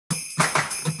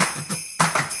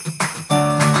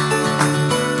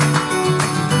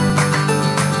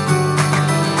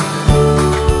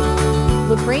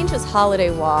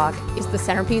holiday walk is the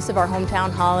centerpiece of our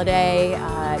hometown holiday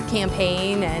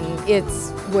campaign, and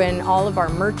it's when all of our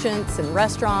merchants and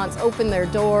restaurants open their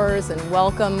doors and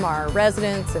welcome our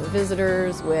residents and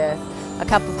visitors with a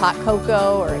cup of hot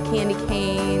cocoa or a candy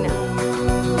cane.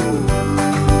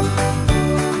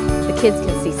 The kids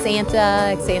can see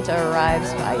Santa. Santa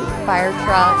arrives by fire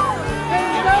truck.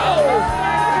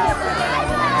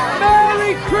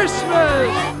 Merry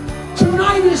Christmas!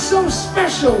 Tonight is so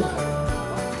special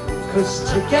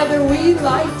because together we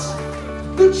light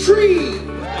the tree.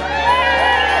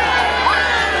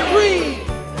 3, 2,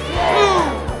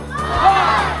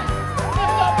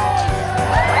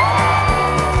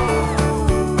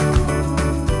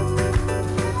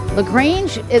 1. The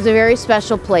Grange is a very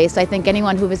special place. I think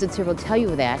anyone who visits here will tell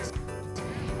you that.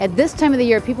 At this time of the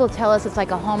year, people tell us it's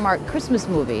like a Hallmark Christmas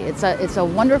movie. It's a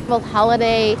wonderful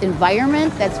holiday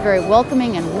environment that's very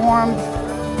welcoming and warm.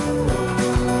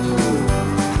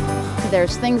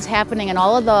 There's things happening in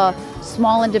all of the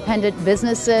small independent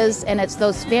businesses, and it's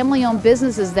those family-owned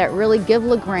businesses that really give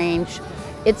LaGrange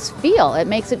its feel. It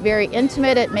makes it very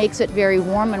intimate, it makes it very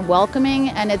warm and welcoming,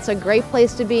 and it's a great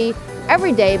place to be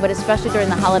every day, but especially during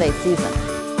the holiday season.